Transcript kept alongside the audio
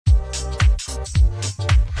Hey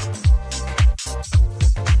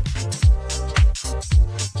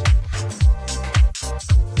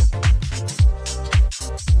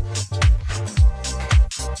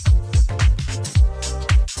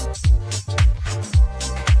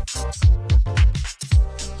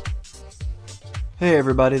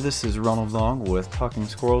everybody, this is Ronald Long with Talking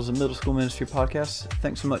Squirrels, a middle school ministry podcast.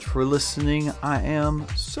 Thanks so much for listening. I am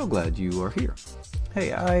so glad you are here.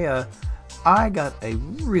 Hey, I got a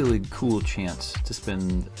really cool chance to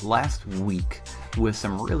spend last week with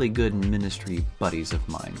some really good ministry buddies of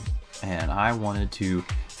mine, and I wanted to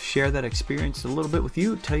share that experience a little bit with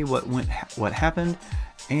you, tell you what happened,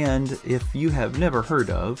 and if you have never heard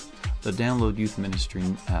of the Download Youth Ministry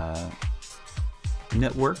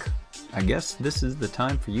Network, I guess this is the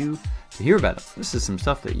time for you to hear about it. This is some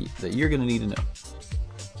stuff that you're going to need to know.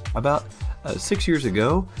 About 6 years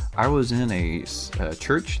ago, I was in a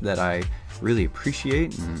church that I really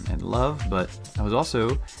appreciate and love, but I was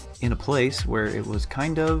also in a place where it was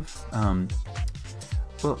kind of,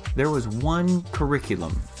 there was one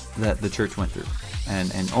curriculum that the church went through,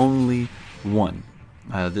 and only one.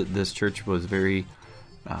 This church was very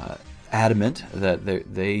adamant that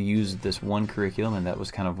they used this one curriculum, and that was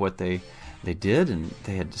kind of what they did, and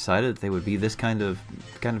they had decided that they would be this kind of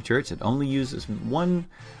church that only uses one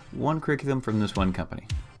curriculum from this one company.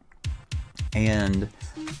 And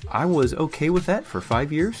I was okay with that for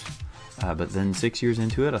 5 years, but then 6 years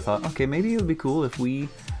into it, I thought, okay, maybe it would be cool if we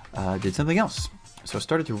did something else. So I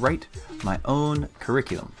started to write my own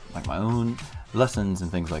curriculum, like my own lessons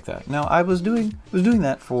and things like that. Now I was doing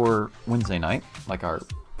that for Wednesday night, like our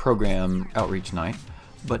program outreach night,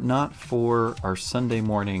 but not for our Sunday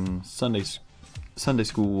morning, Sunday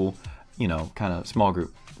school, kind of small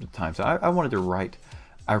group time. So I wanted to write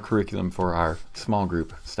our curriculum for our small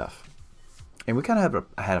group stuff, and we kind of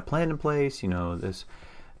had a plan in place. This,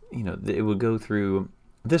 it would go through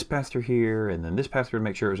this pastor here, and then this pastor would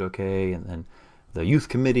make sure it was okay, and then the youth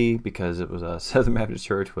committee, because it was a Southern Baptist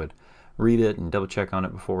church, would read it and double check on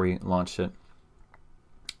it before we launched it.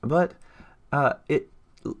 But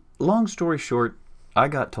long story short, I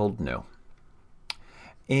got told no.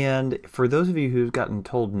 And for those of you who've gotten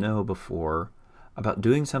told no before about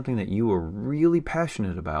doing something that you were really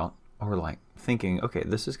passionate about, or like thinking, okay,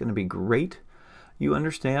 this is going to be great, you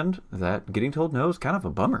understand that getting told no is kind of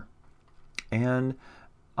a bummer. And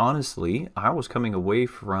honestly, I was coming away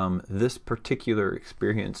from this particular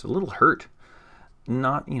experience a little hurt.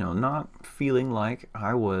 Not feeling like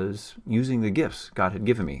I was using the gifts God had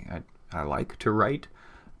given me. I like to write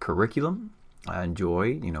curriculum. I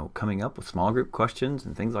enjoy, coming up with small group questions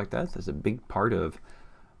and things like that. That's a big part of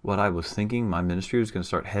what I was thinking my ministry was going to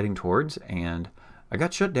start heading towards, and I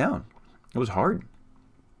got shut down. It was hard.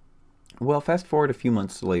 Well, fast forward a few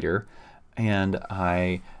months later, and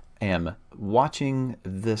I am watching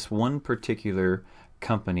this one particular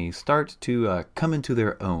company start to come into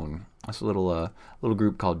their own. It's a little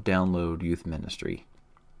group called Download Youth Ministry.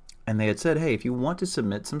 And they had said, hey, if you want to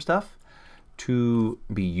submit some stuff to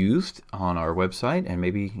be used on our website and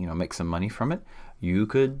maybe make some money from it, you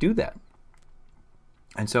could do that.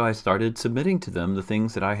 And so I started submitting to them the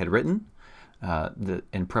things that I had written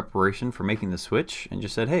in preparation for making the switch, and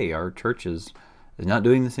just said, hey, our church is not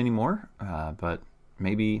doing this anymore, but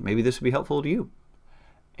maybe this would be helpful to you.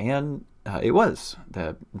 And it was.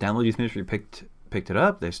 The Download Youth Ministry picked it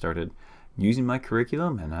up. They started using my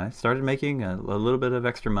curriculum, and I started making a little bit of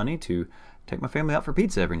extra money to take my family out for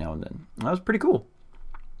pizza every now and then. That was pretty cool.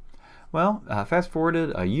 Well, fast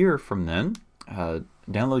forwarded a year from then,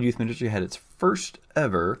 Download Youth Ministry had its first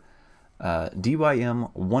ever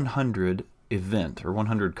DYM 100 event, or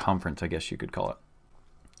 100 conference, I guess you could call it.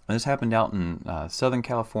 And this happened out in Southern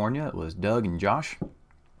California. It was Doug and Josh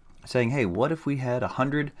saying, hey, what if we had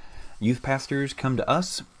 100 youth pastors come to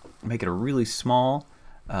us, make it a really small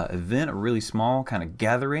event, a really small kind of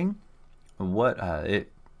gathering?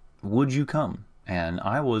 Would you come? And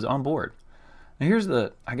I was on board. Now here's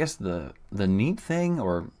the neat thing,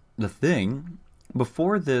 or the thing,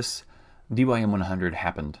 before this DYM 100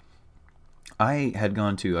 happened, I had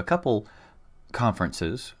gone to a couple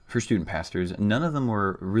conferences for student pastors. None of them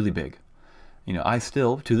were really big. I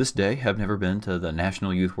still, to this day, have never been to the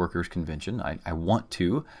National Youth Workers Convention. I want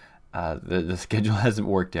to. The schedule hasn't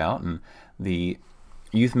worked out, and the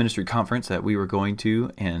youth ministry conference that we were going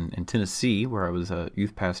to in Tennessee, where I was a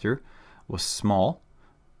youth pastor, was small,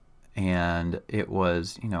 and it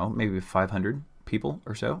was, maybe 500 people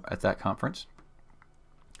or so at that conference.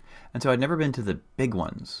 And so I'd never been to the big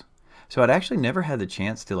ones. So I'd actually never had the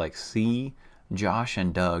chance to see Josh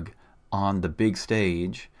and Doug on the big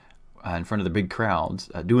stage in front of the big crowds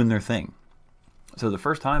doing their thing. So the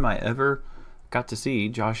first time I ever got to see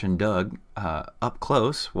Josh and Doug up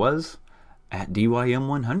close was at DYM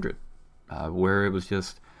 100, where it was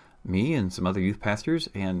just me and some other youth pastors,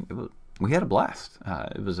 and we had a blast.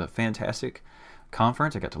 It was a fantastic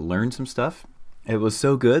conference. I got to learn some stuff. It was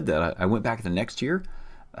so good that I went back the next year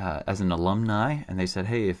as an alumni, and they said,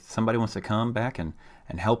 hey, if somebody wants to come back and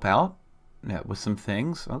help out with some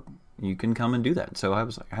things, well, you can come and do that. So I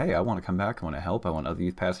was like, hey, I want to come back. I want to help. I want other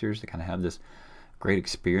youth pastors to kind of have this great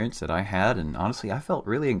experience that I had. And honestly, I felt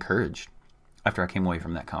really encouraged after I came away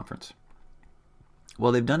from that conference.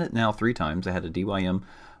 Well, they've done it now 3 times. They had a DYM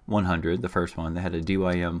 100, the first one. They had a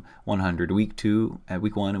DYM 100 week 1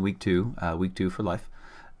 and week 2, week 2 for life.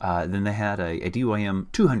 Then they had a DYM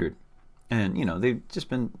 200. And, they've just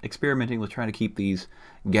been experimenting with trying to keep these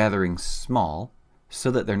gatherings small so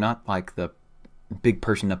that they're not like the big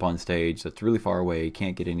person up on stage that's really far away,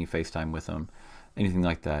 can't get any FaceTime with them, anything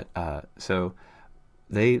like that. So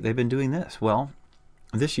they've been doing this. Well,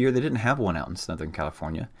 this year they didn't have one out in Southern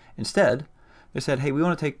California. Instead, they said, hey, we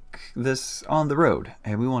want to take this on the road,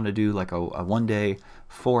 and we want to do like a 1-day,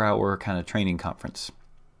 4-hour kind of training conference.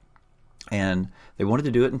 And they wanted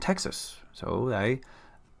to do it in Texas. So they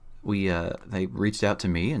reached out to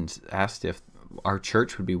me and asked if our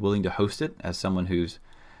church would be willing to host it, as someone who's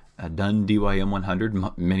done DYM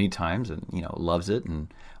 100 many times and loves it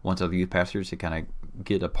and wants other youth pastors to kind of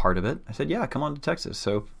get a part of it. I said, yeah, come on to Texas.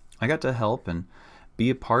 So I got to help and be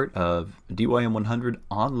a part of DYM 100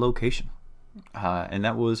 on location. And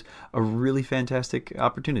that was a really fantastic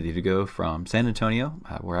opportunity to go from San Antonio,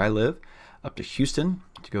 where I live, up to Houston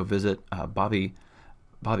to go visit Bobby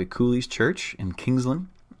Cooley's church in Kingsland,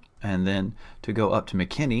 and then to go up to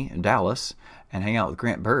McKinney in Dallas and hang out with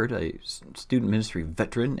Grant Bird, a student ministry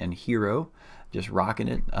veteran and hero, just rocking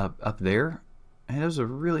it up there. And it was a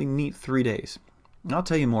really neat 3 days. And I'll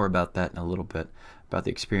tell you more about that in a little bit, about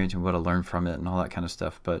the experience and what I learned from it and all that kind of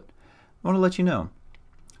stuff. But I want to let you know,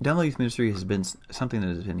 Download Youth Ministry has been something that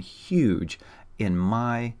has been huge in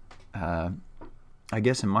my, in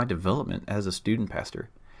my development as a student pastor.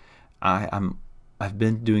 I've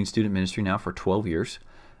been doing student ministry now for 12 years.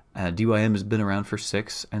 DYM has been around for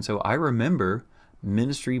 6, and so I remember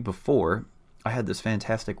ministry before I had this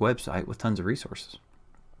fantastic website with tons of resources.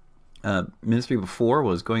 Ministry before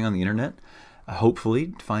was going on the internet,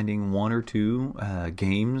 hopefully finding 1 or 2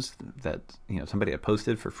 games that somebody had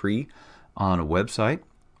posted for free on a website,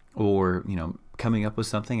 or coming up with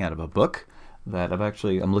something out of a book that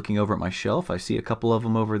I'm looking over at my shelf. I see a couple of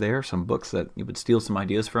them over there, some books that you would steal some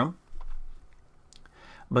ideas from.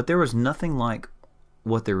 But there was nothing like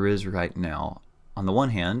what there is right now. On the one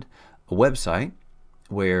hand, a website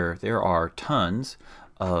where there are tons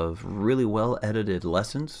of really well edited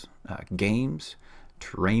lessons, games,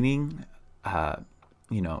 training,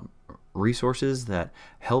 resources that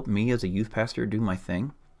help me as a youth pastor do my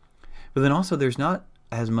thing. But then also there wasn't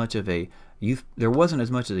as much of a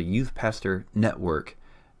youth pastor network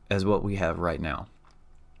as what we have right now.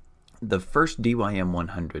 The first DYM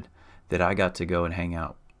 100 that I got to go and hang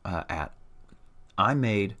out at, I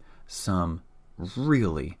made some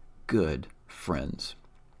really good friends.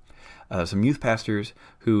 Some youth pastors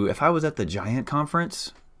who, if I was at the Giant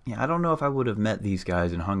Conference, I don't know if I would have met these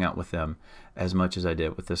guys and hung out with them as much as I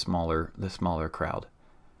did with the smaller crowd.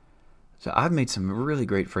 So I've made some really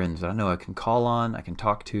great friends that I know I can call on, I can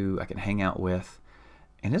talk to, I can hang out with,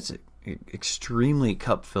 and it's extremely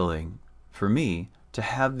cup-filling for me to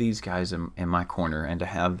have these guys in my corner and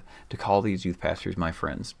to call these youth pastors my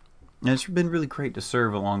friends. And it's been really great to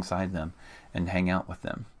serve alongside them and hang out with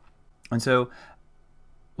them. And so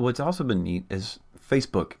what's also been neat is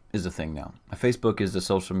Facebook is a thing now. Facebook is the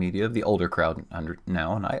social media of the older crowd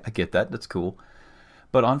now, and I get that. That's cool.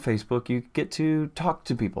 But on Facebook, you get to talk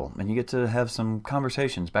to people, and you get to have some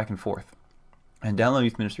conversations back and forth. And Download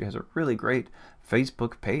Youth Ministry has a really great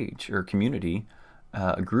Facebook page or community,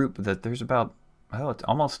 a group that there's about, it's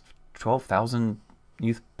almost 12,000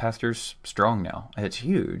 youth pastors strong now. It's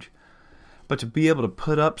huge. But to be able to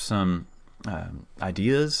put up some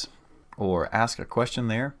ideas or ask a question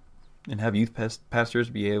there and have youth pastors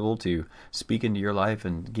be able to speak into your life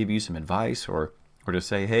and give you some advice, or to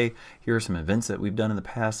say, hey, here are some events that we've done in the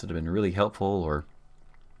past that have been really helpful, or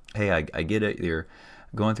hey, I get it, you're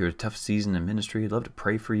going through a tough season in ministry, I'd love to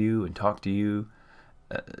pray for you and talk to you.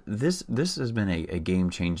 This has been a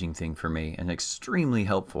game-changing thing for me and extremely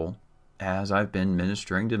helpful as I've been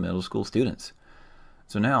ministering to middle school students.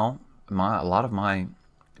 So now a lot of my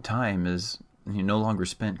time is no longer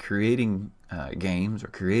spent creating games or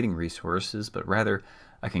creating resources, but rather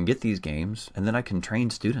I can get these games and then I can train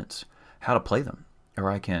students how to play them,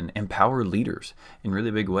 or I can empower leaders in a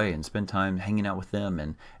really big way and spend time hanging out with them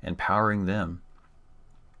and empowering them.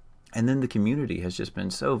 And then the community has just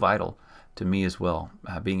been so vital to me as well.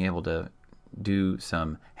 Being able to do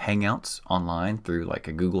some hangouts online through like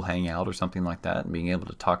a Google Hangout or something like that, and being able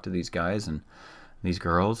to talk to these guys and these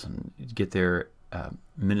girls and get their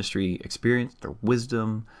ministry experience, their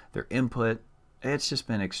wisdom, their input. It's just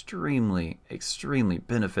been extremely, extremely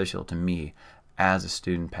beneficial to me as a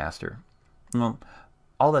student pastor. Well,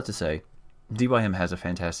 all that to say, DYM has a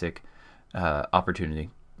fantastic opportunity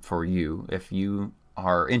for you if you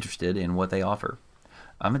are interested in what they offer.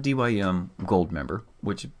 I'm a DYM Gold member,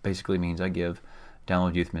 which basically means I give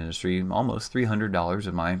Download Youth Ministry almost $300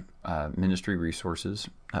 of my ministry resources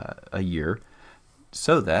a year,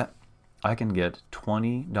 so that I can get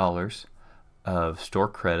 $20 of store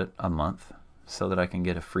credit a month, so that I can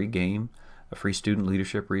get a free game, a free student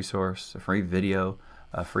leadership resource, a free video,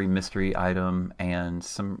 a free mystery item, and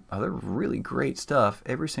some other really great stuff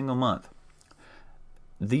every single month.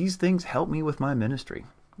 These things help me with my ministry.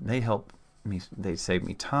 They help me, they save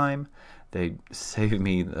me time, they save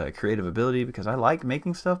me the creative ability, because I like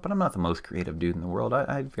making stuff, but I'm not the most creative dude in the world.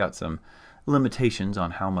 I've got some limitations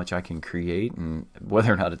on how much I can create and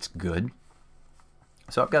whether or not it's good.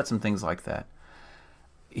 So I've got some things like that.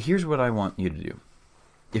 Here's what I want you to do.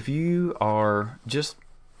 If you are just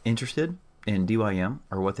interested in DYM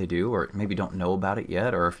or what they do, or maybe don't know about it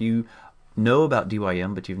yet, or if you know about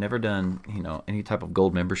DYM but you've never done, any type of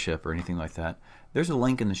gold membership or anything like that, there's a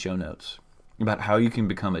link in the show notes about how you can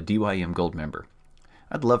become a DYM Gold member.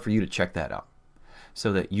 I'd love for you to check that out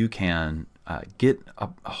so that you can get a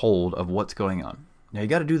hold of what's going on. Now you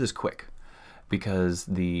got to do this quick, because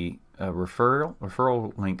the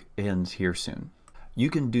referral link ends here soon. You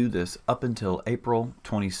can do this up until April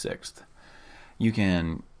 26th. You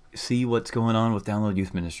can see what's going on with Download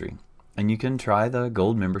Youth Ministry, and you can try the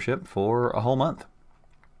gold membership for a whole month.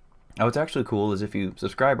 Now what's actually cool is if you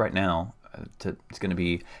subscribe right now, it's going to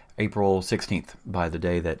be April 16th by the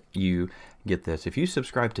day that you get this. If you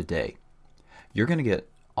subscribe today, you're going to get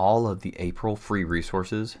all of the April free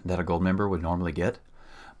resources that a gold member would normally get,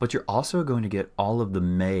 but you're also going to get all of the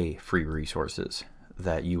May free resources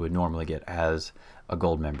that you would normally get as a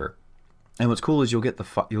gold member. And what's cool is you'll get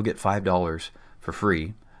 $5 for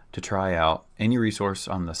free to try out any resource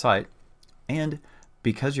on the site, and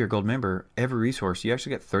because you're a gold member, every resource you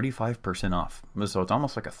actually get 35% off. So it's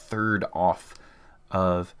almost like a third off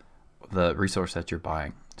of the resource that you're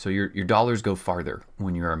buying. So your dollars go farther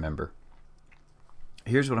when you're a member.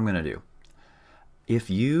 Here's what I'm going to do. If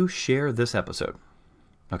you share this episode,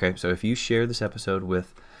 okay, so if you share this episode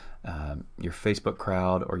with your Facebook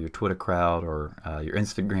crowd or your Twitter crowd or your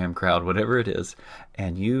Instagram crowd, whatever it is,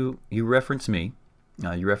 and you reference me,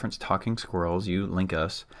 you reference Talking Squirrels, you link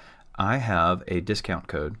us, I have a discount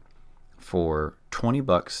code for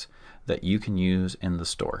 $20 that you can use in the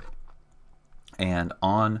store. And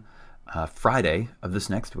on Friday of this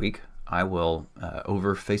next week, I will,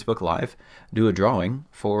 over Facebook Live, do a drawing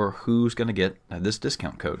for who's going to get this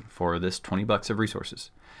discount code for this $20 of resources.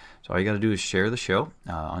 So all you got to do is share the show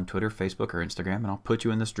on Twitter, Facebook, or Instagram, and I'll put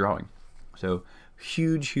you in this drawing. So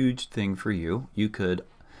huge thing for you. You could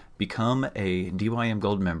become a DYM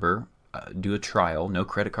Gold member, do a trial, no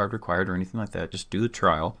credit card required or anything like that. Just do the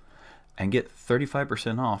trial and get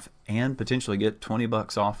 35% off, and potentially get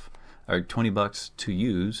 $20 off, or $20 to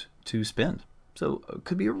use to spend. So it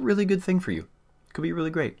could be a really good thing for you. Could be really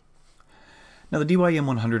great. Now the DYM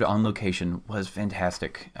 100 on location was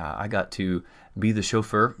fantastic. I got to be the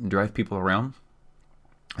chauffeur, drive people around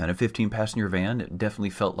in a 15-passenger van. It definitely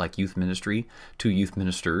felt like youth ministry to youth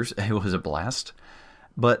ministers. It was a blast.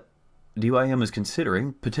 But DYM is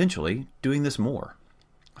considering potentially doing this more.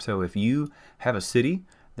 So if you have a city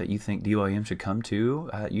that you think DYM should come to,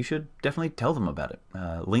 you should definitely tell them about it.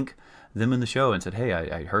 Link them in the show and said, hey,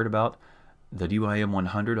 I heard about the DYM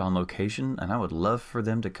 100 on location, and I would love for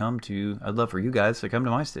them to come to, I'd love for you guys to come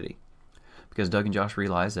to my city. Because Doug and Josh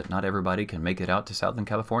realize that not everybody can make it out to Southern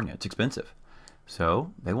California. It's expensive.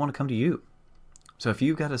 So they want to come to you. So if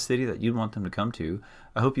you've got a city that you'd want them to come to,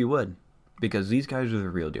 I hope you would. Because these guys are the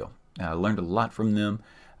real deal. I learned a lot from them.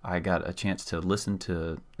 I got a chance to listen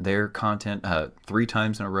to their content 3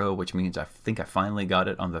 times in a row, which means I think I finally got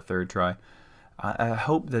it on the 3rd try. I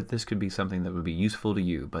hope that this could be something that would be useful to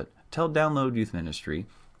you. But tell Download Youth Ministry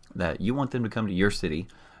that you want them to come to your city,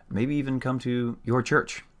 maybe even come to your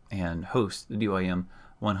church and host the DYM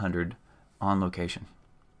 100 on location.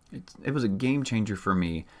 It was a game changer for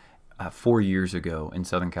me 4 years ago in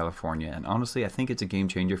Southern California, and honestly I think it's a game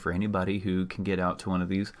changer for anybody who can get out to one of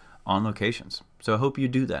these on locations. So I hope you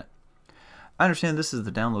do that. I understand this is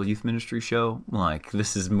the Download Youth Ministry show. Like,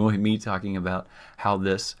 this is me talking about how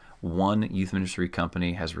this one youth ministry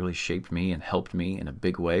company has really shaped me and helped me in a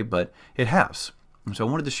big way, but it has. And so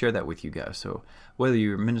I wanted to share that with you guys. So whether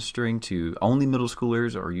you're ministering to only middle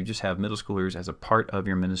schoolers or you just have middle schoolers as a part of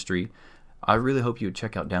your ministry, I really hope you would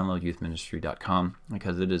check out downloadyouthministry.com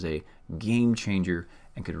because it is a game changer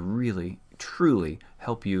and could really, truly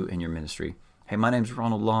help you in your ministry. Hey, my name's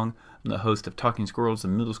Ronald Long. I'm the host of Talking Squirrels, the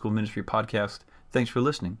middle school ministry podcast. Thanks for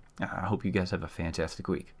listening. I hope you guys have a fantastic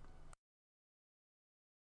week.